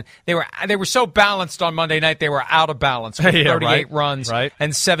balance, and they were so balanced on Monday night, they were out of balance with 38 runs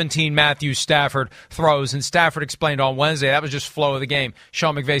and 17 Matthew Stafford throws. And Stafford explained on Wednesday that was just flow of the game.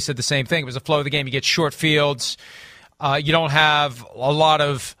 Sean McVay said the same thing. It was a flow of the game. You get short fields. You don't have a lot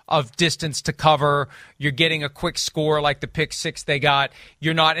of distance to cover. You're getting a quick score like the pick six they got.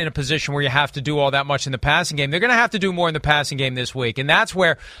 You're not in a position where you have to do all that much in the passing game. They're going to have to do more in the passing game this week. And that's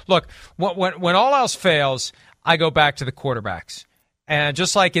where, look, when all else fails, I go back to the quarterbacks. And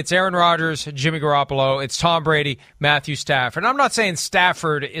just like it's Aaron Rodgers, Jimmy Garoppolo, it's Tom Brady, Matthew Stafford. And I'm not saying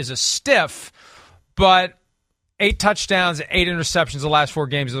Stafford is a stiff, but 8 touchdowns, 8 interceptions the last 4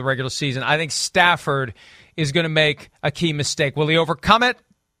 games of the regular season. I think Stafford is going to make a key mistake. Will he overcome it?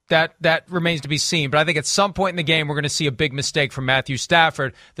 That remains to be seen. But I think at some point in the game, we're going to see a big mistake from Matthew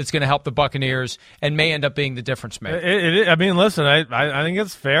Stafford that's going to help the Buccaneers and may end up being the difference maker. I mean, listen, I think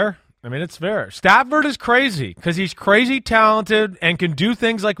it's fair. I mean, it's fair. Stafford is crazy because he's crazy talented and can do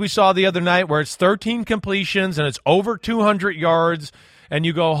things like we saw the other night where it's 13 completions and it's over 200 yards, and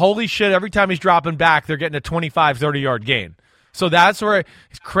you go, holy shit, every time he's dropping back, they're getting a 25, 30-yard gain. So that's where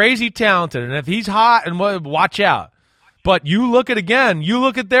he's crazy talented, and if he's hot, and watch out. But you look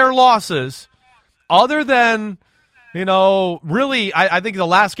at their losses, other than, really, I think the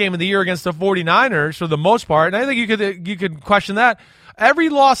last game of the year against the 49ers for the most part, and I think you could question that. Every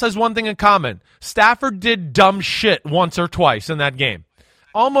loss has one thing in common. Stafford did dumb shit once or twice in that game.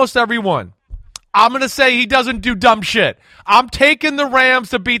 Almost every one. I'm going to say he doesn't do dumb shit. I'm taking the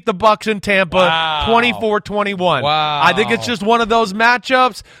Rams to beat the Bucs in Tampa 24-21. Wow. I think it's just one of those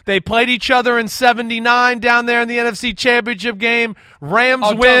matchups. They played each other in 79 down there in the NFC Championship game.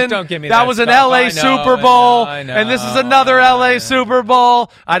 Rams win. Don't give me that was stuff. an LA Super Bowl. I know. And this is another LA Super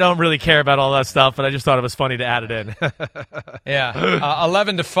Bowl. I don't really care about all that stuff, but I just thought it was funny to add it in. Yeah.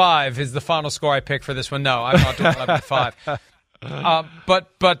 11-5 is the final score I picked for this one. No, I'm not doing 11-5.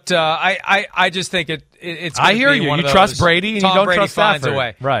 But I just think it's. I hear you. You trust Brady, and you don't trust Stafford. Finds a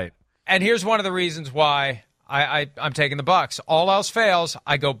way. Right. And here's one of the reasons why I'm taking the Bucs. All else fails,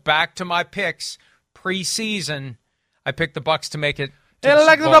 I go back to my picks preseason. I picked the Bucs to make it. He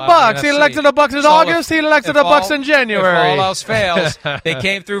elected the Bucs. He elected the Bucs in August. He elected the Bucs in January. If all else fails, they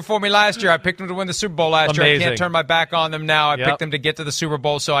came through for me last year. I picked them to win the Super Bowl last year. I can't turn my back on them now. I picked them to get to the Super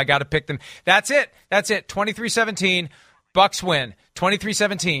Bowl, so I got to pick them. That's it. 23-17. Bucs win.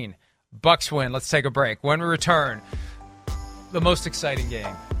 23-17. Bucs win. Let's take a break. When we return, the most exciting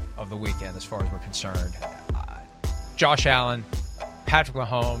game of the weekend as far as we're concerned. Josh Allen, Patrick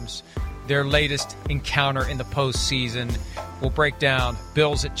Mahomes, their latest encounter in the postseason. We'll break down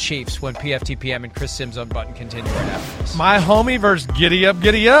Bills at Chiefs when PFTPM and Chris Sims Unbuttoned continue right after this. My homie versus Giddy Up,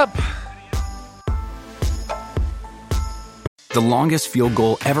 Giddy Up. The longest field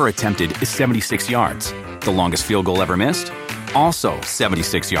goal ever attempted is 76 yards. The longest field goal ever missed? Also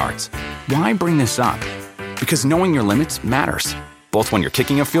 76 yards. Why bring this up? Because knowing your limits matters, both when you're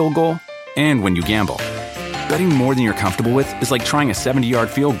kicking a field goal and when you gamble. Betting more than you're comfortable with is like trying a 70-yard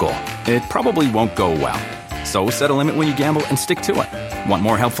field goal. It probably won't go well. So set a limit when you gamble and stick to it. Want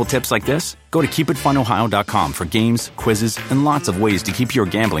more helpful tips like this? Go to keepitfunohio.com for games, quizzes, and lots of ways to keep your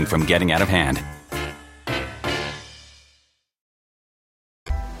gambling from getting out of hand.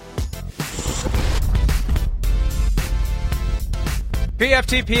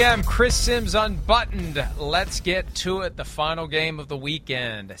 PFTPM, Chris Sims Unbuttoned. Let's get to it. The final game of the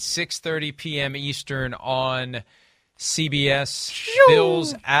weekend, 6:30 p.m. Eastern on CBS.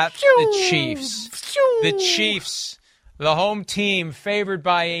 Bills at the Chiefs. The Chiefs, the home team, favored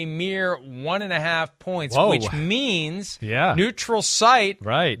by a mere 1.5 points, which means neutral site.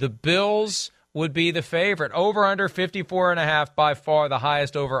 Right. The Bills would be the favorite. Over-under 54.5, by far the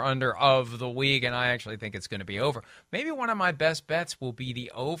highest over-under of the week, and I actually think it's going to be over. Maybe one of my best bets will be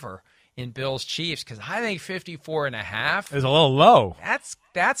the over in Bills-Chiefs, because I think 54.5 is a little low. That's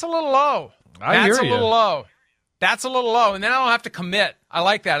a little low. That's a little low. That's a little low, and then I don't have to commit. I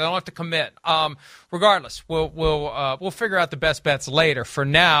like that. I don't have to commit. Regardless, we'll figure out the best bets later. For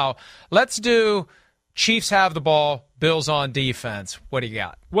now, let's do Chiefs have the ball, Bills on defense. What do you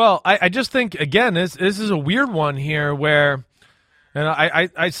got? Well, I just think, again, this is a weird one here where, and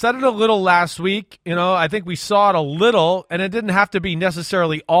I said it a little last week. I think we saw it a little, and it didn't have to be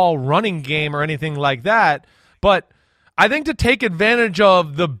necessarily all running game or anything like that. But I think to take advantage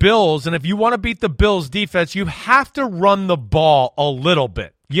of the Bills, and if you want to beat the Bills defense, you have to run the ball a little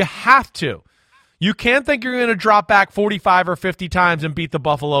bit. You have to. You can't think you're going to drop back 45 or 50 times and beat the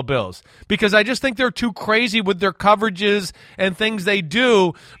Buffalo Bills, because I just think they're too crazy with their coverages and things they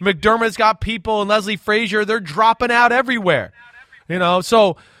do. McDermott's got people, and Leslie Frazier, they're dropping out everywhere.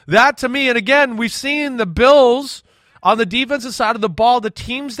 So that to me, and again, we've seen the Bills on the defensive side of the ball, the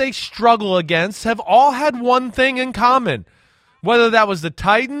teams they struggle against have all had one thing in common. Whether that was the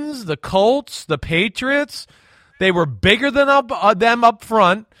Titans, the Colts, the Patriots, they were bigger than them up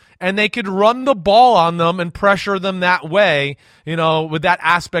front, and they could run the ball on them and pressure them that way, with that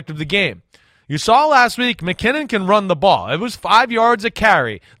aspect of the game. You saw last week, McKinnon can run the ball. It was 5 yards a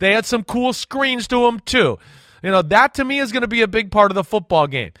carry. They had some cool screens to him, too. That to me is going to be a big part of the football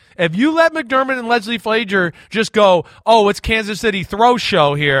game. If you let McDermott and Leslie Frazier just go, it's Kansas City throw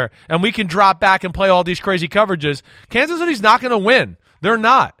show here, and we can drop back and play all these crazy coverages, Kansas City's not going to win. They're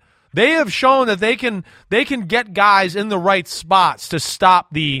not. They have shown that they can get guys in the right spots to stop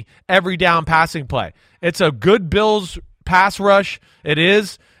the every down passing play. It's a good Bills pass rush. It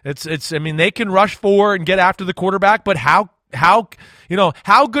is. It's. I mean, they can rush forward and get after the quarterback, but how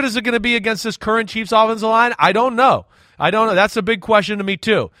good is it going to be against this current Chiefs offensive line? I don't know. That's a big question to me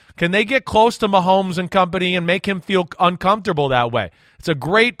too. Can they get close to Mahomes and company and make him feel uncomfortable that way? It's a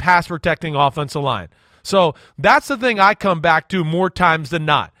great pass protecting offensive line. So that's the thing I come back to more times than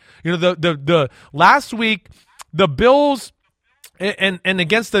not. The last week, the Bills and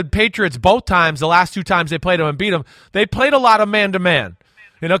against the Patriots both times, the last 2 times they played them and beat them, they played a lot of man-to-man,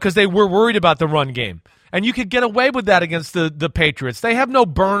 because they were worried about the run game. And you could get away with that against the Patriots. They have no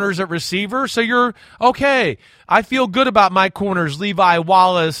burners at receiver, so you're okay. I feel good about my corners, Levi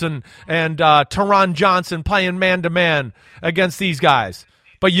Wallace and Taron Johnson playing man-to-man against these guys.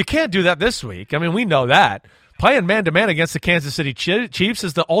 But you can't do that this week. I mean, we know that. Playing man-to-man against the Kansas City Chiefs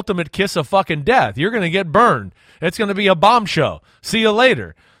is the ultimate kiss of fucking death. You're going to get burned. It's going to be a bomb show. See you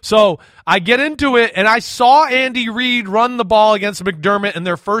later. So I get into it, and I saw Andy Reid run the ball against McDermott in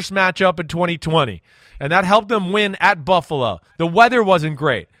their first matchup in 2020, and that helped them win at Buffalo. The weather wasn't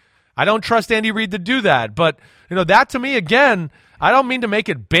great. I don't trust Andy Reid to do that, but that to me, again, I don't mean to make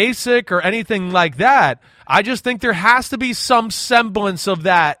it basic or anything like that. I just think there has to be some semblance of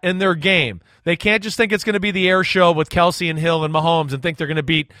that in their game. They can't just think it's going to be the air show with Kelsey and Hill and Mahomes and think they're going to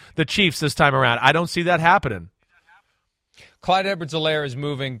beat the Chiefs this time around. I don't see that happening. Clyde Edwards-Helaire is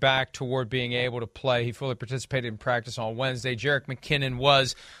moving back toward being able to play. He fully participated in practice on Wednesday. Jerick McKinnon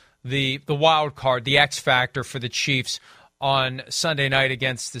was the wild card, the X factor for the Chiefs on Sunday night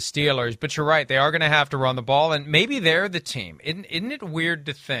against the Steelers. But you're right, they are going to have to run the ball, and maybe they're the team. Isn't it weird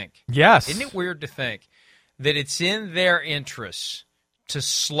to think? Yes. Isn't it weird to think that it's in their interests to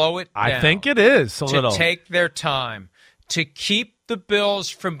slow it down? I think it is a little. To take their time, to keep the Bills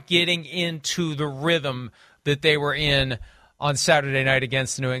from getting into the rhythm that they were in on Saturday night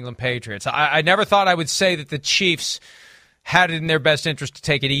against the New England Patriots. I never thought I would say that the Chiefs had it in their best interest to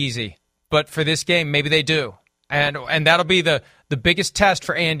take it easy. But for this game, maybe they do. And that'll be the biggest test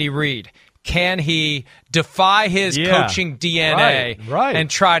for Andy Reid. Can he defy his coaching DNA and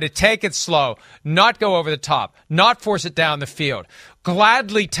try to take it slow, not go over the top, not force it down the field?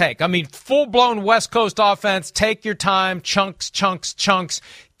 Gladly take. I mean, full-blown West Coast offense, take your time, chunks.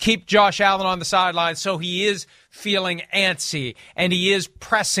 Keep Josh Allen on the sideline so he is feeling antsy and he is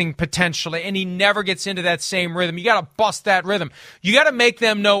pressing potentially and he never gets into that same rhythm. You got to bust that rhythm. You got to make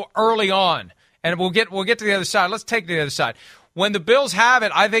them know early on. And we'll get to the other side. Let's take the other side. When the Bills have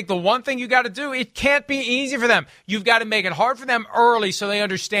it, I think the one thing you got to do, it can't be easy for them. You've got to make it hard for them early so they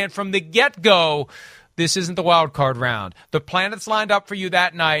understand from the get-go this isn't the wild card round. The planets lined up for you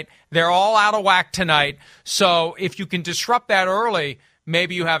that night. They're all out of whack tonight. So if you can disrupt that early,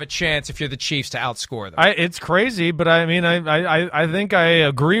 maybe you have a chance if you're the Chiefs to outscore them. It's crazy, but I mean, I think I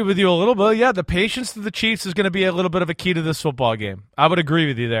agree with you a little bit. Yeah, the patience of the Chiefs is going to be a little bit of a key to this football game. I would agree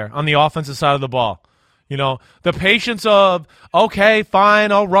with you there on the offensive side of the ball. The patience of, okay,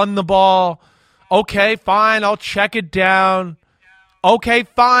 fine, I'll run the ball. Okay, fine, I'll check it down. Okay,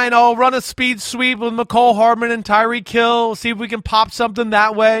 fine, I'll run a speed sweep with McCole Hardman and Tyreek Hill, see if we can pop something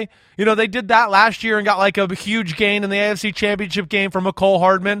that way. They did that last year and got like a huge gain in the AFC Championship game for McCole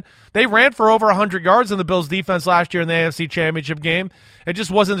Hardman. They ran for over 100 yards in the Bills' defense last year in the AFC Championship game. It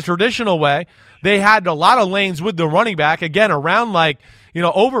just wasn't the traditional way. They had a lot of lanes with the running back, again, around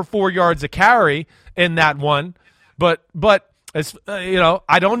over 4 yards a carry in that one. But it's,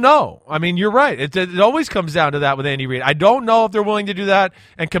 I don't know. I mean, you're right. It always comes down to that with Andy Reid. I don't know if they're willing to do that,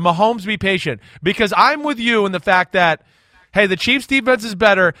 and can Mahomes be patient? Because I'm with you in the fact that, hey, the Chiefs' defense is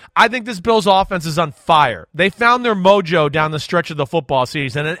better. I think this Bills' offense is on fire. They found their mojo down the stretch of the football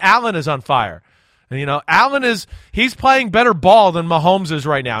season, and Allen is on fire. And, Allen he's playing better ball than Mahomes is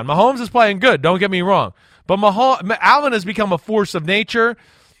right now. And Mahomes is playing good, don't get me wrong. But Allen has become a force of nature,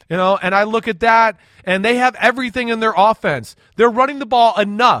 and I look at that, and they have everything in their offense. They're running the ball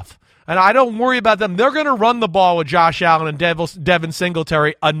enough. And I don't worry about them. They're going to run the ball with Josh Allen and Devin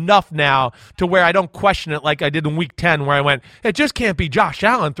Singletary enough now to where I don't question it like I did in Week 10 where I went, it just can't be Josh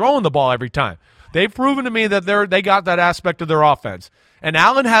Allen throwing the ball every time. They've proven to me that they got that aspect of their offense. And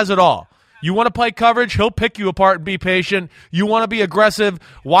Allen has it all. You want to play coverage, he'll pick you apart and be patient. You want to be aggressive,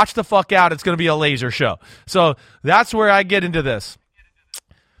 watch the fuck out. It's going to be a laser show. So that's where I get into this.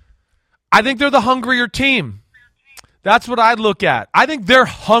 I think they're the hungrier team. That's what I look at. I think they're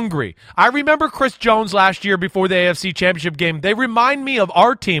hungry. I remember Chris Jones last year before the AFC Championship game. They remind me of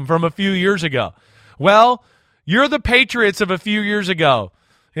our team from a few years ago. Well, you're the Patriots of a few years ago.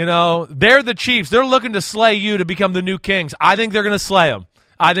 They're the Chiefs. They're looking to slay you to become the new kings. I think they're going to slay them.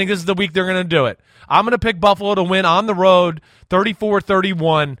 I think this is the week they're going to do it. I'm going to pick Buffalo to win on the road,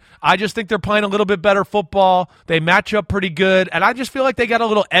 34-31. I just think they're playing a little bit better football. They match up pretty good, and I just feel like they got a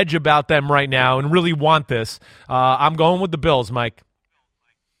little edge about them right now and really want this. I'm going with the Bills, Mike.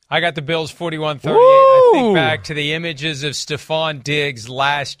 I got the Bills 41-38. I think back to the images of Stephon Diggs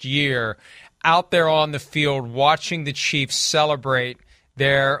last year out there on the field watching the Chiefs celebrate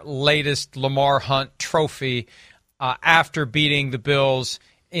their latest Lamar Hunt trophy after beating the Bills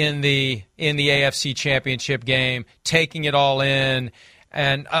in the AFC Championship game, taking it all in,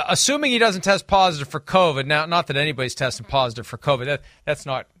 and assuming he doesn't test positive for COVID. Now, not that anybody's testing positive for COVID.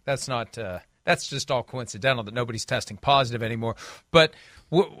 That's just all coincidental that nobody's testing positive anymore. But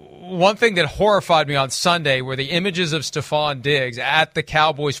one thing that horrified me on Sunday were the images of Stephon Diggs at the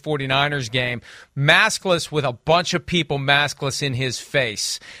Cowboys-49ers game, maskless with a bunch of people maskless in his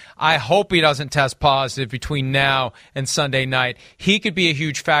face. I hope he doesn't test positive between now and Sunday night. He could be a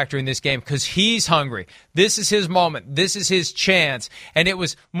huge factor in this game because he's hungry. This is his moment. This is his chance. And it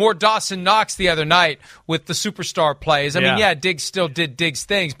was more Dawson Knox the other night with the superstar plays. I mean, Diggs still did Diggs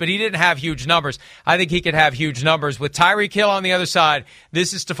things, but he didn't have huge numbers. I think he could have huge numbers. With Tyreek Hill on the other side,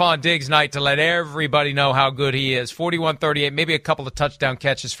 this is Stephon Diggs' night to let everybody know how good he is. 41-38, maybe a couple of touchdown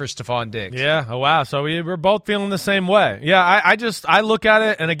catches for Stephon Diggs. Yeah, oh, wow. So we're both feeling the same way. Yeah, I look at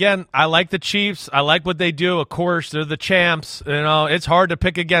it, and again, I like the Chiefs. I like what they do. Of course, they're the champs. You know, it's hard to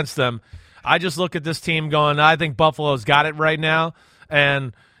pick against them. I just look at this team going, I think Buffalo's got it right now.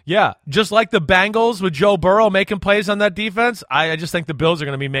 And, yeah, just like the Bengals with Joe Burrow making plays on that defense, I just think the Bills are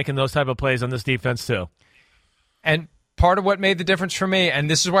going to be making those type of plays on this defense too. And part of what made the difference for me, and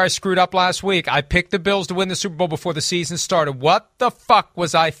this is where I screwed up last week, I picked the Bills to win the Super Bowl before the season started. What the fuck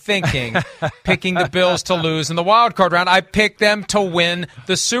was I thinking picking the Bills to lose in the wild card round? I picked them to win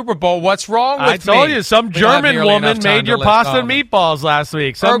the Super Bowl. What's wrong with me? I told you, some German woman made your pasta and meatballs last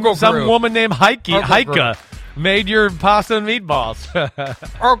week. Some woman named Heike made your pasta and meatballs.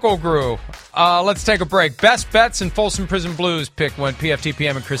 Urkel grew. Let's take a break. Best bets and Folsom Prison Blues pick when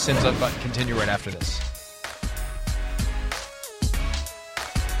PFTPM and Chris Sims continue right after this.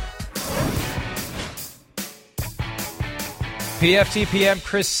 PFTPM,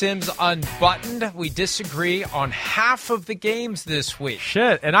 Chris Sims unbuttoned. We disagree on half of the games this week.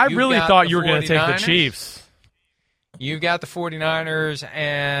 Shit, and I really thought you were going to take the Chiefs. You got the 49ers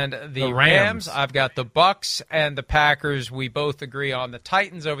and the Rams. I've got the Bucks and the Packers. We both agree on the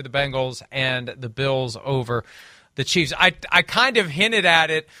Titans over the Bengals and the Bills over the Chiefs. I kind of hinted at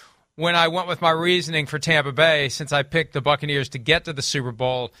it when I went with my reasoning for Tampa Bay since I picked the Buccaneers to get to the Super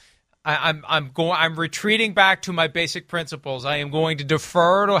Bowl. I'm retreating back to my basic principles. I am going to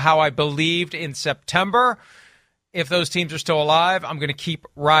defer to how I believed in September. If those teams are still alive, I'm going to keep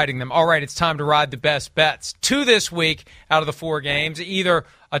riding them. All right, it's time to ride the best bets. 2 this week out of the 4 games, either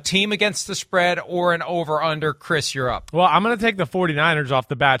a team against the spread or an over-under. Chris, you're up. Well, I'm going to take the 49ers off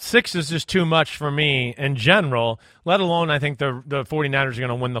the bat. 6 is just too much for me in general, let alone I think the 49ers are going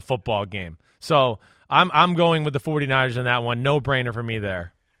to win the football game. So I'm going with the 49ers in that one. No-brainer for me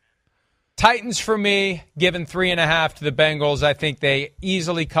there. Titans for me, given 3.5 to the Bengals. I think they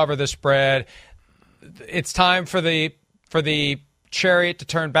easily cover the spread. It's time for the chariot to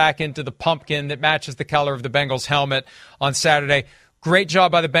turn back into the pumpkin that matches the color of the Bengals helmet on Saturday. Great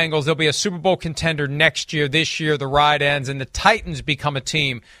job by the Bengals. They'll be a Super Bowl contender next year. This year, the ride ends, and the Titans become a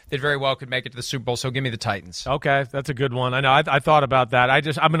team that very well could make it to the Super Bowl. So give me the Titans. Okay, that's a good one. I know. I thought about that.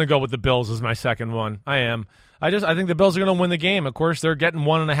 I'm going to go with the Bills as my second one. I am. I think the Bills are going to win the game. Of course, they're getting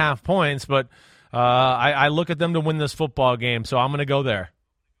 1.5 points, but I look at them to win this football game, so I'm going to go there.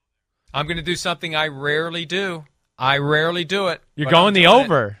 I'm going to do something I rarely do. I rarely do it. You're going the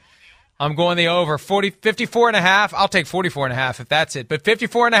over. I'm going the over. 54.5. I'll take 44.5 if that's it. But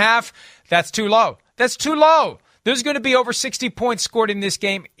 54.5, that's too low. That's too low. There's going to be over 60 points scored in this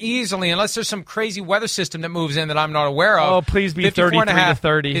game easily, unless there's some crazy weather system that moves in that I'm not aware of. Oh, please be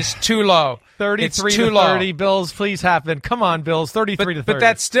 33-30. It's too low. 33-30. Bills, please happen. Come on, Bills. 33-30. But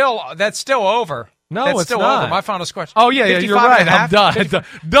that's still over. No, that's it's still not. over. My final score. Oh, yeah, you're right. I'm done.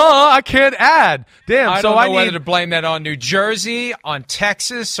 Duh, I can't add. Damn. I don't know whether to blame that on New Jersey, on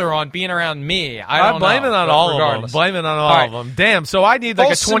Texas, or on being around me. I blame it on all of them. Blame it on all of them. Damn, so I need like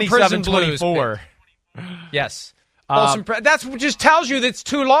a 27-24. Yes. That just tells you that it's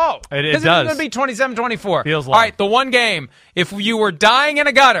too low. It does. It's going to be 27-24. Feels low. All right, the one game. If you were dying in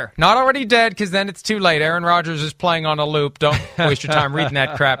a gutter, not already dead because then it's too late. Aaron Rodgers is playing on a loop. Don't waste your time reading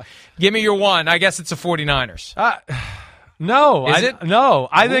that crap. Give me your one. I guess it's the 49ers. No. Is it? No.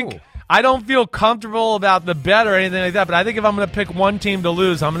 I think I don't feel comfortable about the bet or anything like that, but I think if I'm going to pick one team to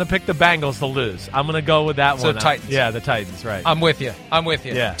lose, I'm going to pick the Bengals to lose. I'm going to go with that one. So Titans. Yeah, the Titans, right. I'm with you.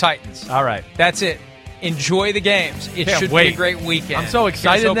 Yeah. Titans. All right. That's it. Enjoy the games. It Can't should wait. be a great weekend. I'm so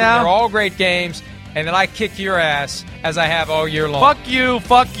excited now. They're all great games, and then I kick your ass as I have all year long. Fuck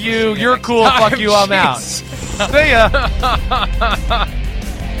you. You're cool. Fuck you. I'm out. See ya.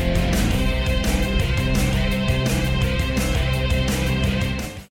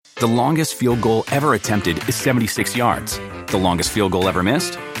 The longest field goal ever attempted is 76 yards. The longest field goal ever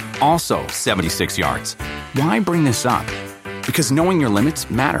missed? Also 76 yards. Why bring this up? Because knowing your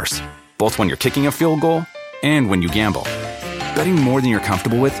limits matters, both when you're kicking a field goal and when you gamble. Betting more than you're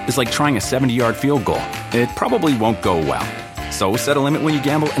comfortable with is like trying a 70-yard field goal. It probably won't go well. So set a limit when you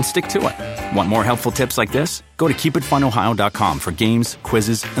gamble and stick to it. Want more helpful tips like this? Go to keepitfunohio.com for games,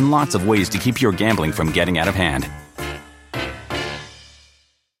 quizzes, and lots of ways to keep your gambling from getting out of hand.